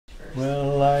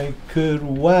Well, I could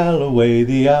while away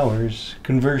the hours,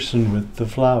 conversing with the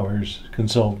flowers,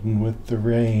 consulting with the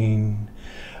rain.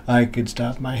 I could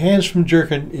stop my hands from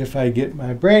jerking if I get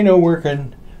my brain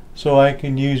a-working, so I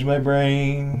can use my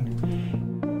brain.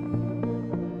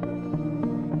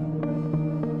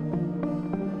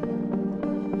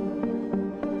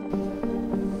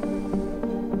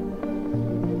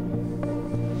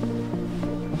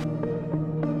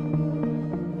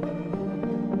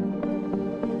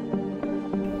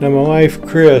 Now my wife,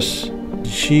 Chris,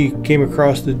 she came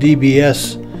across the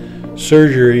DBS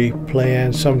surgery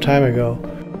plan some time ago.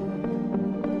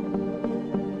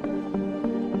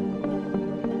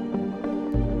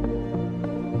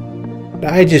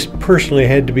 I just personally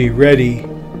had to be ready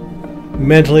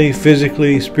mentally,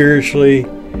 physically, spiritually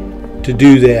to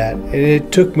do that. And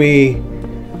it took me,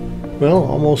 well,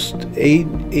 almost eight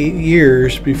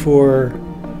years before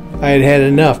I had had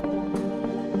enough.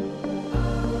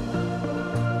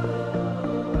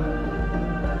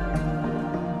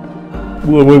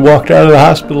 When we walked out of the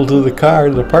hospital to the car,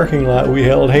 to the parking lot, we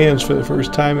held hands for the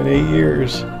first time in 8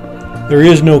 years. There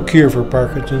is no cure for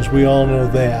Parkinson's, we all know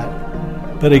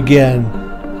that. But again,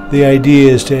 the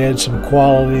idea is to add some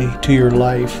quality to your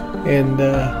life, and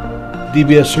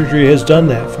DBS surgery has done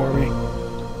that for me.